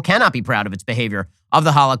Ukrainian people cannot be proud of its behavior of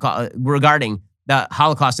the Holocaust regarding the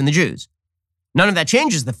Holocaust and the Jews. None of that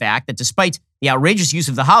changes the fact that despite the outrageous use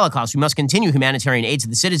of the Holocaust, we must continue humanitarian aid to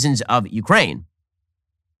the citizens of Ukraine.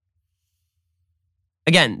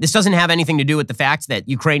 Again, this doesn't have anything to do with the fact that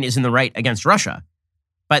Ukraine is in the right against Russia,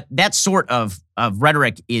 but that sort of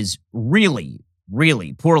rhetoric is really,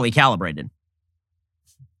 really poorly calibrated.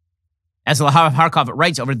 As Lahav Harkov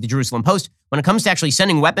writes over at the Jerusalem Post, when it comes to actually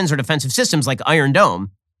sending weapons or defensive systems like Iron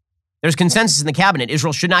Dome, there's consensus in the cabinet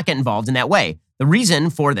Israel should not get involved in that way. The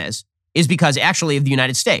reason for this is because actually of the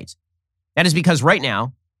United States. That is because right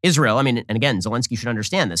now, Israel, and again, Zelensky should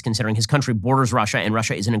understand this, considering his country borders Russia, and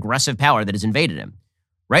Russia is an aggressive power that has invaded him.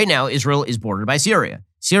 Right now, Israel is bordered by Syria.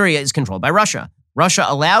 Syria is controlled by Russia. Russia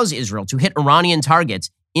allows Israel to hit Iranian targets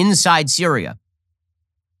inside Syria.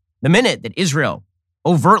 The minute that Israel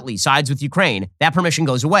overtly sides with Ukraine, that permission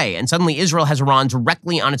goes away, and suddenly Israel has Iran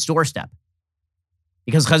directly on its doorstep.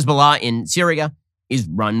 Because Hezbollah in Syria is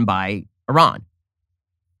run by Iran.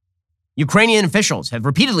 Ukrainian officials have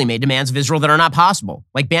repeatedly made demands of Israel that are not possible,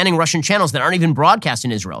 like banning Russian channels that aren't even broadcast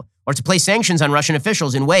in Israel, or to place sanctions on Russian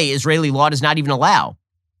officials in a way Israeli law does not even allow.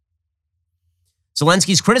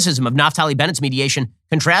 Zelensky's criticism of Naftali Bennett's mediation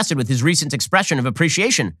contrasted with his recent expression of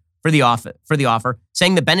appreciation for the offer,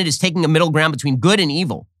 saying that Bennett is taking a middle ground between good and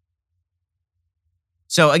evil.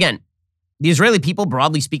 So again, the Israeli people,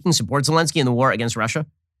 broadly speaking, support Zelensky in the war against Russia,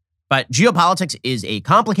 but geopolitics is a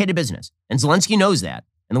complicated business, and Zelensky knows that.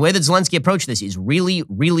 And the way that Zelensky approached this is really,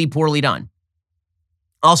 really poorly done.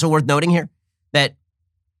 Also worth noting here that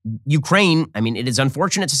Ukraine, it is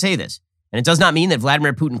unfortunate to say this, and it does not mean that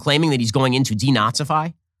Vladimir Putin claiming that he's going in to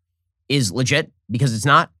denazify is legit, because it's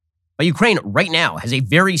not. But Ukraine right now has a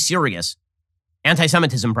very serious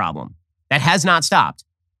anti-Semitism problem that has not stopped.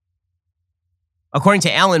 According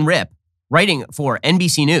to Alan Ripp, writing for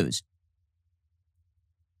NBC News,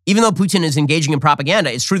 even though Putin is engaging in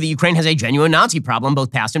propaganda, it's true that Ukraine has a genuine Nazi problem,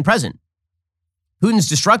 both past and present. Putin's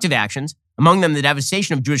destructive actions, among them the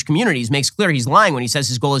devastation of Jewish communities, makes clear he's lying when he says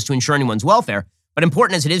his goal is to ensure anyone's welfare. But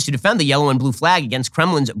important as it is to defend the yellow and blue flag against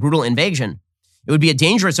Kremlin's brutal invasion, it would be a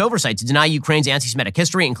dangerous oversight to deny Ukraine's anti-Semitic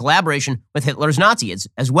history in collaboration with Hitler's Nazis,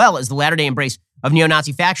 as well as the latter-day embrace of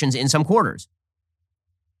neo-Nazi factions in some quarters.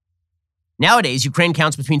 Nowadays, Ukraine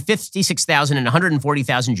counts between 56,000 and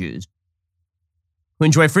 140,000 Jews who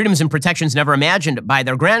enjoy freedoms and protections never imagined by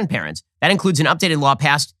their grandparents. That includes an updated law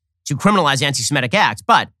passed to criminalize anti-Semitic acts,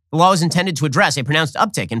 but the law is intended to address a pronounced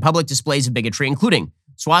uptick in public displays of bigotry, including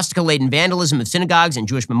swastika-laden vandalism of synagogues and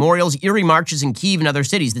Jewish memorials, eerie marches in Kyiv and other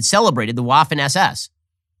cities that celebrated the Waffen-SS.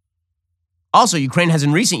 Also, Ukraine has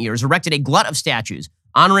in recent years erected a glut of statues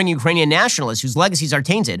honoring Ukrainian nationalists whose legacies are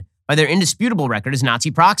tainted by their indisputable record as Nazi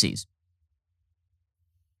proxies.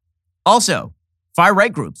 Also,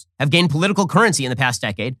 far-right groups have gained political currency in the past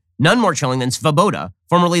decade, none more chilling than Svoboda,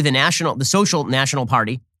 formerly the Social National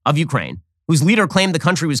Party of Ukraine, whose leader claimed the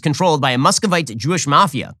country was controlled by a Muscovite Jewish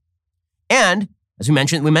mafia. And, as we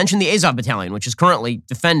mentioned the Azov Battalion, which is currently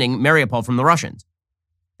defending Mariupol from the Russians.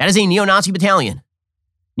 That is a neo-Nazi battalion.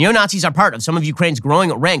 Neo-Nazis are part of some of Ukraine's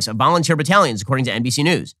growing ranks of volunteer battalions, according to NBC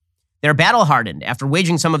News. They're battle-hardened after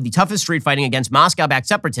waging some of the toughest street fighting against Moscow-backed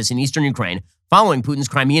separatists in eastern Ukraine following Putin's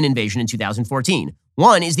Crimean invasion in 2014.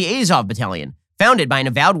 One is the Azov Battalion, founded by an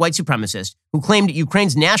avowed white supremacist who claimed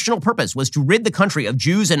Ukraine's national purpose was to rid the country of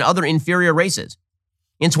Jews and other inferior races.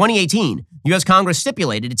 In 2018, the U.S. Congress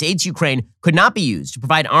stipulated its aid to Ukraine could not be used to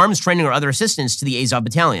provide arms, training, or other assistance to the Azov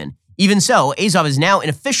Battalion. Even so, Azov is now an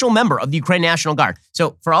official member of the Ukraine National Guard.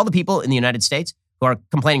 So for all the people in the United States who are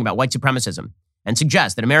complaining about white supremacism and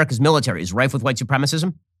suggest that America's military is rife with white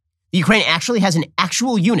supremacism, the Ukraine actually has an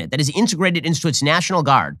actual unit that is integrated into its National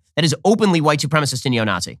Guard that is openly white supremacist and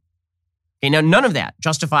neo-Nazi. Okay, now none of that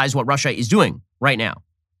justifies what Russia is doing right now.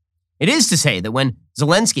 It is to say that when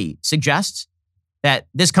Zelensky suggests that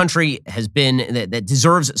this country that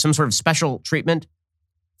deserves some sort of special treatment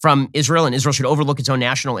from Israel, and Israel should overlook its own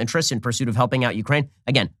national interests in pursuit of helping out Ukraine.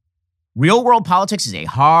 Again, real world politics is a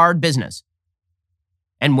hard business.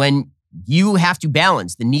 And when you have to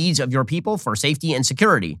balance the needs of your people for safety and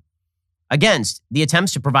security against the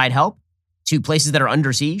attempts to provide help to places that are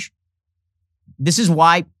under siege, this is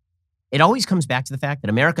why it always comes back to the fact that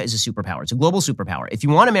America is a superpower. It's a global superpower. If you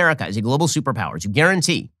want America as a global superpower to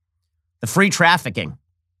guarantee the free trafficking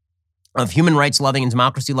of human rights loving and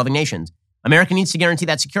democracy loving nations, America needs to guarantee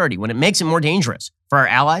that security. When it makes it more dangerous for our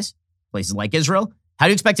allies, places like Israel, how do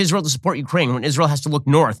you expect Israel to support Ukraine when Israel has to look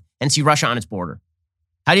north and see Russia on its border?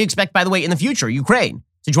 How do you expect, by the way, in the future, Ukraine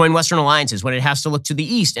to join Western alliances when it has to look to the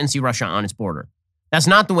east and see Russia on its border? That's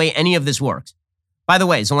not the way any of this works. By the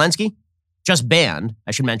way, Zelensky just banned,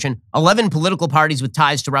 I should mention, 11 political parties with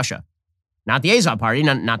ties to Russia. Not the Azov party,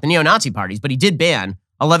 not the neo-Nazi parties, but he did ban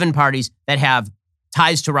 11 parties that have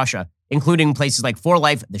ties to Russia, including places like For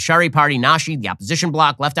Life, the Shari Party, Nashi, the Opposition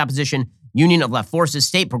Bloc, Left Opposition, Union of Left Forces,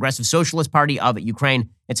 State Progressive Socialist Party of Ukraine,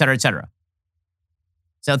 et cetera, et cetera.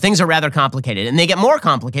 So things are rather complicated, and they get more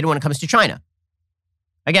complicated when it comes to China.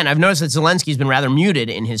 Again, I've noticed that Zelensky's been rather muted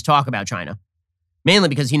in his talk about China, mainly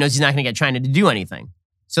because he knows he's not going to get China to do anything.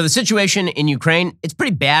 So the situation in Ukraine, it's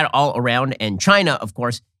pretty bad all around, and China, of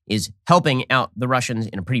course, is helping out the Russians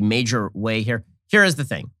in a pretty major way here. Here is the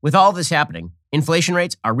thing. With all this happening, inflation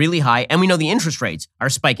rates are really high, and we know the interest rates are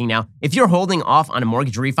spiking now. If you're holding off on a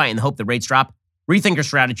mortgage refi in the hope that rates drop, rethink your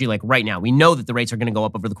strategy like right now. We know that the rates are going to go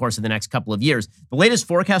up over the course of the next couple of years. The latest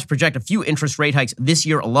forecasts project a few interest rate hikes this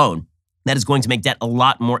year alone. That is going to make debt a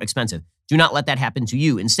lot more expensive. Do not let that happen to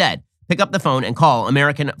you. Instead, pick up the phone and call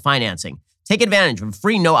American Financing. Take advantage of a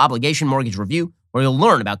free no-obligation mortgage review where you'll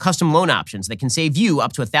learn about custom loan options that can save you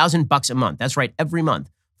up to $1,000 a month. That's right, every month.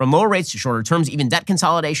 From lower rates to shorter terms, even debt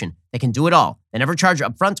consolidation, they can do it all. They never charge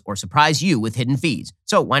up front or surprise you with hidden fees.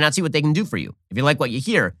 So why not see what they can do for you? If you like what you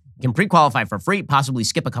hear, you can pre-qualify for free, possibly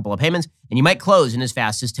skip a couple of payments, and you might close in as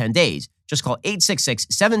fast as 10 days. Just call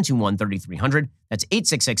 866-721-3300. That's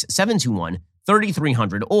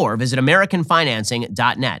 866-721-3300, or visit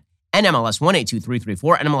AmericanFinancing.net. NMLS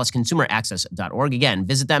 182334, NMLSConsumerAccess.org. Again,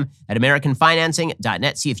 visit them at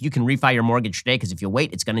AmericanFinancing.net. See if you can refi your mortgage today, because if you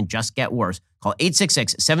wait, it's going to just get worse. Call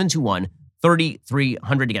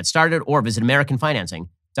 866-721-3300 to get started, or visit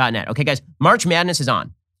AmericanFinancing.net. Okay, guys, March Madness is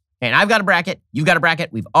on. And I've got a bracket. You've got a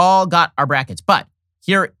bracket. We've all got our brackets. But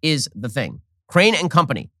here is the thing. Crane and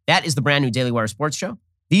Company, that is the brand new Daily Wire sports show.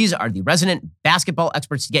 These are the resident basketball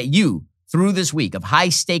experts to get you through this week of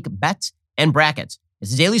high-stake bets and brackets.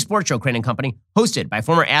 It's a daily sports show, Crane and Company, hosted by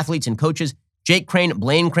former athletes and coaches Jake Crane,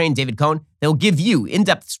 Blaine Crane, David Cohn. They'll give you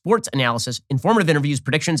in-depth sports analysis, informative interviews,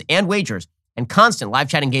 predictions, and wagers, and constant live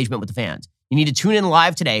chat engagement with the fans. You need to tune in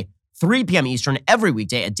live today, 3 p.m. Eastern, every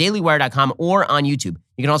weekday at dailywire.com or on YouTube.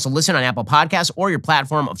 You can also listen on Apple Podcasts or your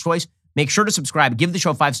platform of choice. Make sure to subscribe. Give the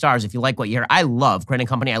show 5 stars if you like what you hear. I love Crane and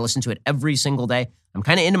Company. I listen to it every single day. I'm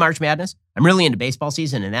kind of into March Madness. I'm really into baseball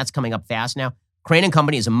season, and that's coming up fast now. Crane and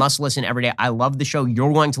Company is a must-listen every day. I love the show.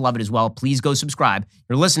 You're going to love it as well. Please go subscribe.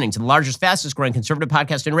 You're listening to the largest, fastest-growing conservative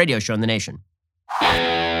podcast and radio show in the nation.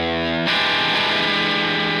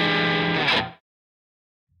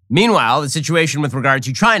 Meanwhile, the situation with regard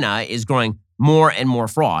to China is growing more and more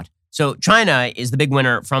fraught. So China is the big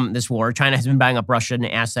winner from this war. China has been buying up Russian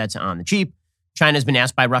assets on the cheap. China has been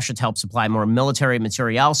asked by Russia to help supply more military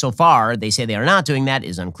materiel. So far, they say they are not doing that. It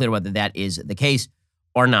is unclear whether that is the case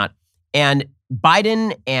or not. And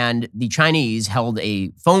Biden and the Chinese held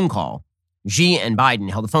a phone call. Xi and Biden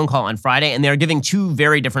held a phone call on Friday, and they're giving 2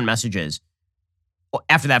 very different messages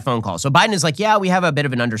after that phone call. So Biden is like, yeah, we have a bit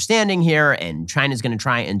of an understanding here, and China's going to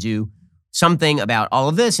try and do something about all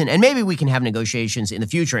of this, and maybe we can have negotiations in the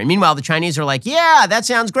future. And meanwhile, the Chinese are like, yeah, that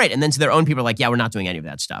sounds great. And then to their own people are like, yeah, we're not doing any of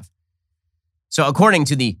that stuff. So according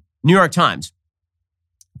to the New York Times,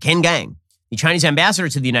 Ken Gang, the Chinese ambassador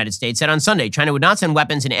to the United States, said on Sunday China would not send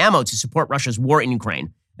weapons and ammo to support Russia's war in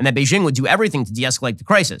Ukraine, and that Beijing would do everything to de-escalate the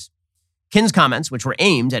crisis. Kin's comments, which were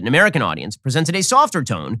aimed at an American audience, presented a softer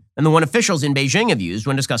tone than the one officials in Beijing have used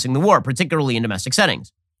when discussing the war, particularly in domestic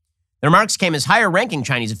settings. The remarks came as higher-ranking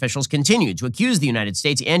Chinese officials continued to accuse the United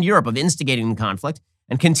States and Europe of instigating the conflict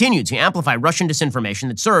and continued to amplify Russian disinformation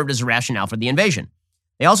that served as a rationale for the invasion.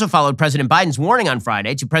 They also followed President Biden's warning on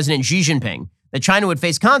Friday to President Xi Jinping that China would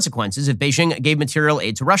face consequences if Beijing gave material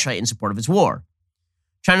aid to Russia in support of its war.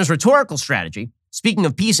 China's rhetorical strategy, speaking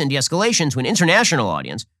of peace and de-escalation to an international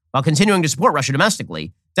audience while continuing to support Russia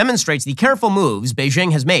domestically, demonstrates the careful moves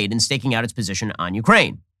Beijing has made in staking out its position on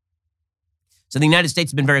Ukraine. So the United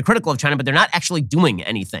States has been very critical of China, but they're not actually doing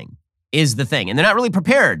anything, is the thing. And they're not really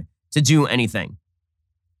prepared to do anything.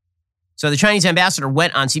 So the Chinese ambassador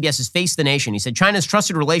went on CBS's Face the Nation. He said China's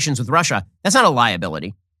trusted relations with Russia, that's not a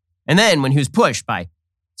liability. And then when he was pushed by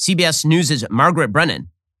CBS News' Margaret Brennan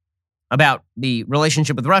about the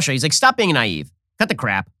relationship with Russia, he's like, stop being naive. Cut the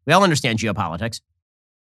crap. We all understand geopolitics.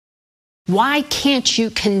 Why can't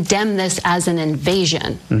you condemn this as an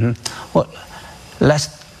invasion? Well,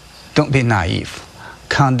 don't be naive.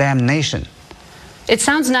 Condemnation. It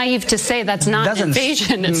sounds naive to say that's not an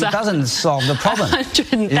invasion. It doesn't solve the problem.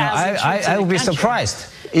 I would be surprised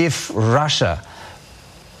if Russia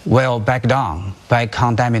will back down by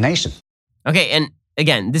condemnation. Okay, and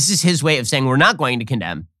again, this is his way of saying we're not going to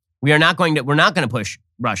condemn. We're not going to push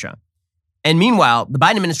Russia. And meanwhile, the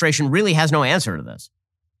Biden administration really has no answer to this.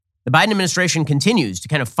 The Biden administration continues to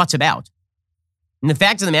kind of futz about. And the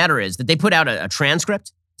fact of the matter is that they put out a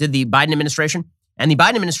transcript to the Biden administration, and the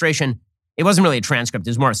Biden administration, it wasn't really a transcript, it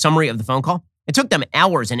was more a summary of the phone call. It took them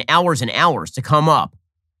hours and hours and hours to come up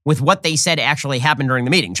with what they said actually happened during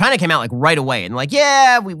the meeting. China came out like right away and like,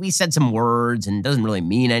 yeah, we said some words and it doesn't really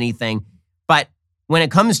mean anything. But when it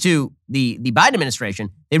comes to the Biden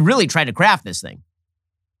administration, they really tried to craft this thing.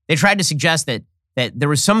 They tried to suggest that there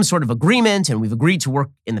was some sort of agreement and we've agreed to work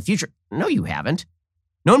in the future. No, you haven't.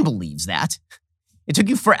 No one believes that. It took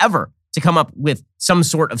you forever to come up with some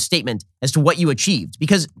sort of statement as to what you achieved,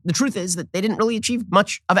 because the truth is that they didn't really achieve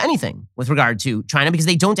much of anything with regard to China because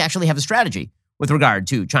they don't actually have a strategy with regard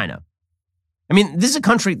to China. I mean, this is a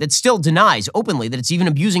country that still denies openly that it's even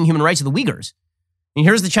abusing human rights of the Uyghurs. And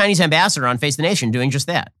here's the Chinese ambassador on Face the Nation doing just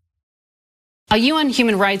that. A UN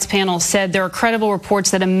human rights panel said there are credible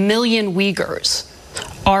reports that 1 million Uyghurs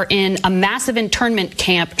are in a massive internment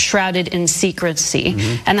camp shrouded in secrecy.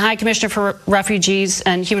 And the High Commissioner for Refugees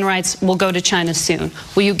and Human Rights will go to China soon.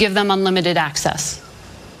 Will you give them unlimited access?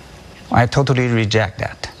 I totally reject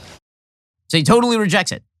that. So he totally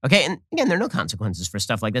rejects it. Okay, and again, there are no consequences for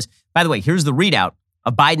stuff like this. By the way, here's the readout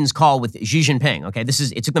of Biden's call with Xi Jinping. Okay,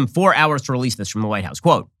 it took them 4 hours to release this from the White House.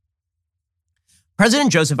 Quote,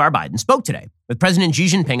 President Joseph R. Biden spoke today with President Xi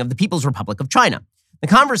Jinping of the People's Republic of China. The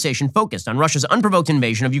conversation focused on Russia's unprovoked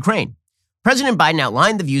invasion of Ukraine. President Biden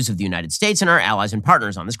outlined the views of the United States and our allies and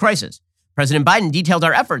partners on this crisis. President Biden detailed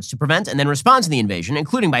our efforts to prevent and then respond to the invasion,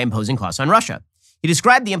 including by imposing costs on Russia. He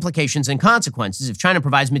described the implications and consequences if China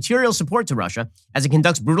provides material support to Russia as it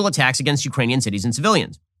conducts brutal attacks against Ukrainian cities and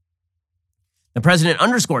civilians. The president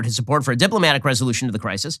underscored his support for a diplomatic resolution to the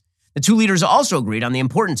crisis. The two leaders also agreed on the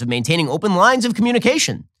importance of maintaining open lines of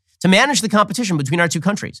communication to manage the competition between our two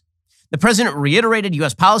countries. The president reiterated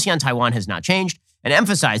U.S. policy on Taiwan has not changed and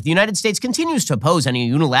emphasized the United States continues to oppose any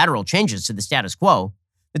unilateral changes to the status quo.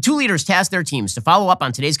 The two leaders tasked their teams to follow up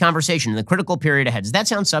on today's conversation in the critical period ahead. Does that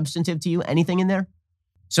sound substantive to you? Anything in there?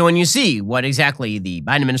 So when you see what exactly the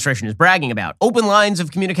Biden administration is bragging about, open lines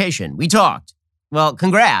of communication, we talked. Well,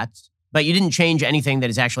 congrats, but you didn't change anything that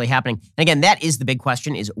is actually happening. And again, that is the big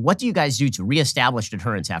question is what do you guys do to reestablish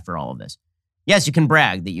deterrence after all of this? Yes, you can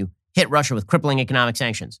brag that you hit Russia with crippling economic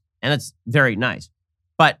sanctions, and that's very nice.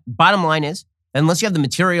 But bottom line is, unless you have the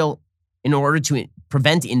material in order to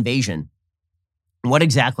prevent invasion, what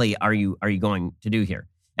exactly are you going to do here?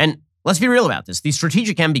 And let's be real about this. The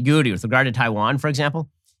strategic ambiguity with regard to Taiwan, for example,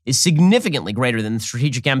 is significantly greater than the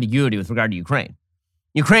strategic ambiguity with regard to Ukraine.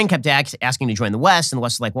 Ukraine kept asking to join the West, and the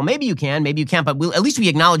West is like, well, maybe you can, maybe you can't, but at least we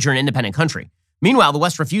acknowledge you're an independent country. Meanwhile, the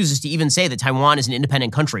West refuses to even say that Taiwan is an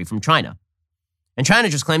independent country from China. And China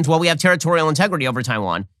just claims, well, we have territorial integrity over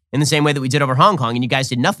Taiwan in the same way that we did over Hong Kong, and you guys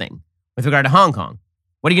did nothing with regard to Hong Kong.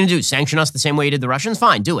 What are you going to do? Sanction us the same way you did the Russians?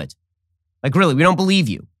 Fine, do it. Like, really, we don't believe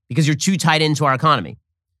you because you're too tied into our economy.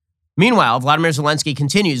 Meanwhile, Vladimir Zelensky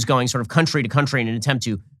continues going sort of country to country in an attempt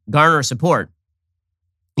to garner support.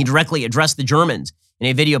 He directly addressed the Germans in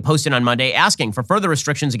a video posted on Monday asking for further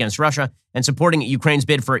restrictions against Russia and supporting Ukraine's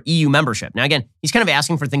bid for EU membership. Now, again, he's kind of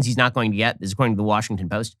asking for things he's not going to get. This is according to the Washington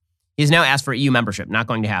Post. He's now asked for EU membership, not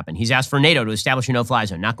going to happen. He's asked for NATO to establish a no-fly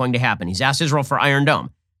zone, not going to happen. He's asked Israel for Iron Dome,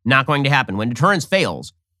 not going to happen. When deterrence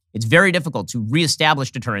fails, it's very difficult to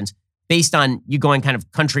reestablish deterrence based on you going kind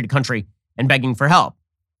of country to country and begging for help.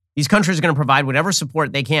 These countries are going to provide whatever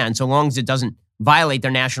support they can so long as it doesn't violate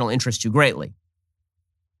their national interests too greatly.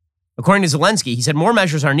 According to Zelensky, he said more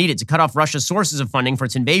measures are needed to cut off Russia's sources of funding for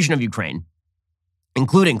its invasion of Ukraine,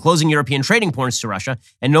 including closing European trading ports to Russia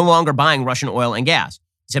and no longer buying Russian oil and gas.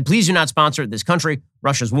 He said, please do not sponsor this country,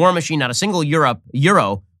 Russia's war machine, not a single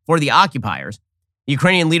euro for the occupiers. The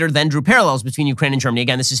Ukrainian leader then drew parallels between Ukraine and Germany.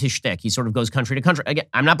 Again, this is his shtick. He sort of goes country to country. Again,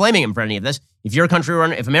 I'm not blaming him for any of this. If your country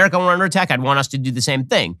were if America were under attack, I'd want us to do the same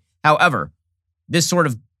thing. However, this sort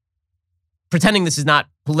of pretending this is not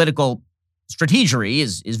political strategery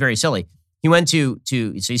is very silly. He went so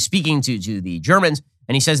he's speaking to the Germans,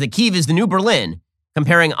 And he says that Kyiv is the new Berlin,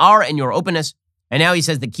 comparing our and your openness. And now he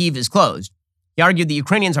says that Kyiv is closed. He argued that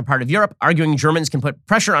Ukrainians are part of Europe, arguing Germans can put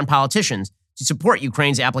pressure on politicians to support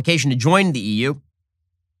Ukraine's application to join the EU.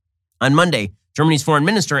 On Monday, Germany's foreign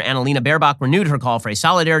minister, Annalena Baerbock, renewed her call for a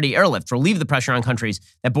solidarity airlift to relieve the pressure on countries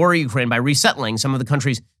that border Ukraine by resettling some of the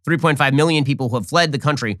country's 3.5 million people who have fled the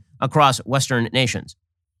country across Western nations.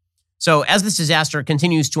 So as this disaster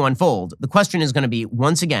continues to unfold, the question is going to be,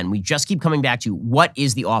 once again, we just keep coming back to, what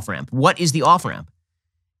is the off-ramp? What is the off-ramp?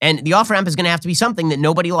 And the off-ramp is going to have to be something that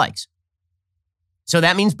nobody likes. So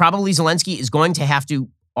that means probably Zelensky is going to have to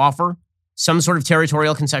offer some sort of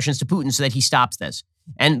territorial concessions to Putin so that he stops this.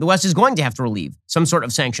 And the West is going to have to relieve some sort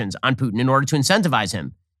of sanctions on Putin in order to incentivize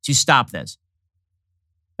him to stop this.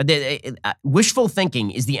 But wishful thinking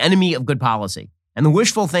is the enemy of good policy. And the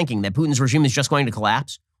wishful thinking that Putin's regime is just going to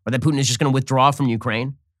collapse, or that Putin is just going to withdraw from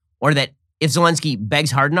Ukraine, or that if Zelensky begs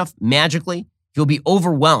hard enough, magically, he'll be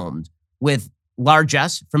overwhelmed with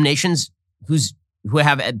largesse from nations who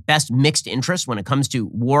have at best mixed interests when it comes to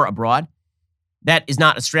war abroad. That is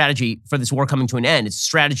not a strategy for this war coming to an end. It's a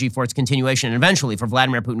strategy for its continuation and eventually for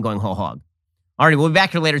Vladimir Putin going whole hog. All right, we'll be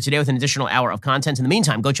back here later today with an additional hour of content. In the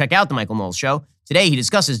meantime, go check out The Michael Knowles Show. Today, he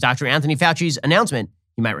discusses Dr. Anthony Fauci's announcement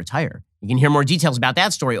he might retire. You can hear more details about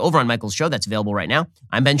that story over on Michael's show. That's available right now.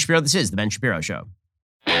 I'm Ben Shapiro. This is The Ben Shapiro Show.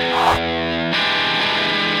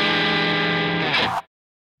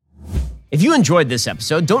 If you enjoyed this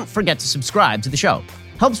episode, don't forget to subscribe to the show.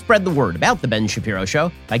 Help spread the word about The Ben Shapiro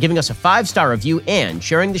Show by giving us a 5-star review and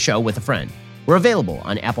sharing the show with a friend. We're available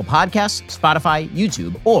on Apple Podcasts, Spotify,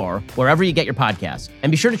 YouTube, or wherever you get your podcasts.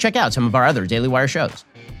 And be sure to check out some of our other Daily Wire shows.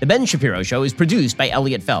 The Ben Shapiro Show is produced by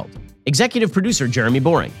Elliot Feld. Executive producer Jeremy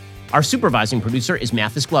Boring. Our supervising producer is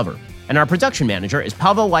Mathis Glover. And our production manager is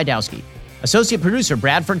Pavel Wydowski. Associate producer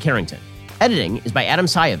Bradford Carrington. Editing is by Adam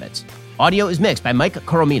Sayevitz. Audio is mixed by Mike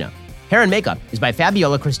Coromina. Hair and makeup is by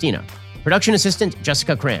Fabiola Cristina. Production assistant,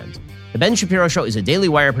 Jessica Crand. The Ben Shapiro Show is a Daily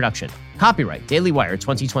Wire production. Copyright Daily Wire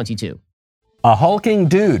 2022. A hulking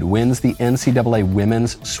dude wins the NCAA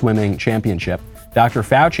Women's Swimming Championship. Dr.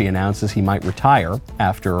 Fauci announces he might retire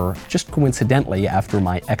after, just coincidentally, after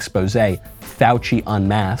my expose, Fauci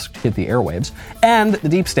Unmasked, hit the airwaves. And the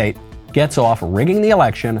deep state gets off rigging the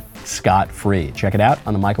election scot-free. Check it out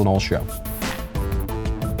on The Michael Knowles Show.